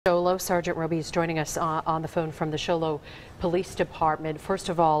Sholo. Sergeant Roby is joining us on the phone from the Sholo Police Department. First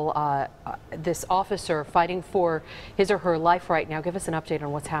of all, this officer fighting for his or her life right now. Give us an update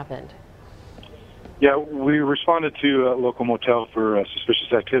on what's happened. Yeah, we responded to a local motel for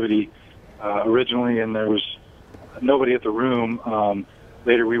suspicious activity originally, and there was nobody at the room.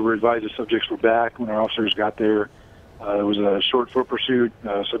 Later, we were advised the subjects were back. When our officers got there, there was a short foot pursuit.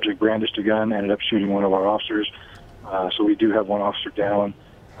 Subject brandished a gun, ended up shooting one of our officers. So we do have one officer down.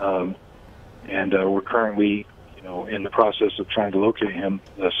 And we're currently, in the process of trying to locate him,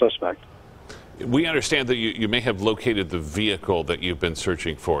 the suspect. We understand that you may have located the vehicle that you've been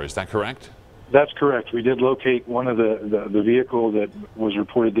searching for. Is that correct? That's correct. We did locate one of the vehicle that was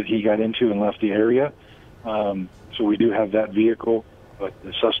reported that he got into and left the area. So we do have that vehicle, but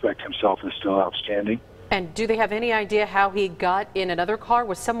the suspect himself is still outstanding. And do they have any idea how he got in another car?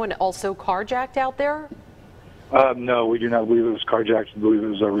 Was someone also carjacked out there? No, we do not believe it was carjacked. We believe it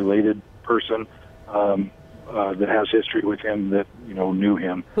was a related person that has history with him that, knew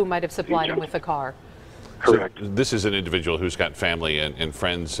him. Who might have supplied him with the car. Correct. So this is an individual who's got family and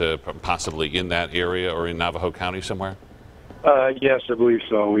friends possibly in that area or in Navajo County somewhere? Yes, I believe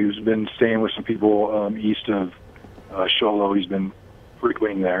so. He's been staying with some people east of Sholo. He's been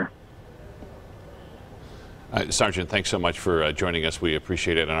frequenting there. Sergeant, thanks so much for joining us. We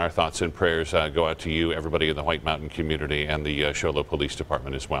appreciate it, and our thoughts and prayers go out to you, everybody in the White Mountain community, and the Sholo Police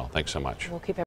Department as well. Thanks so much. We'll keep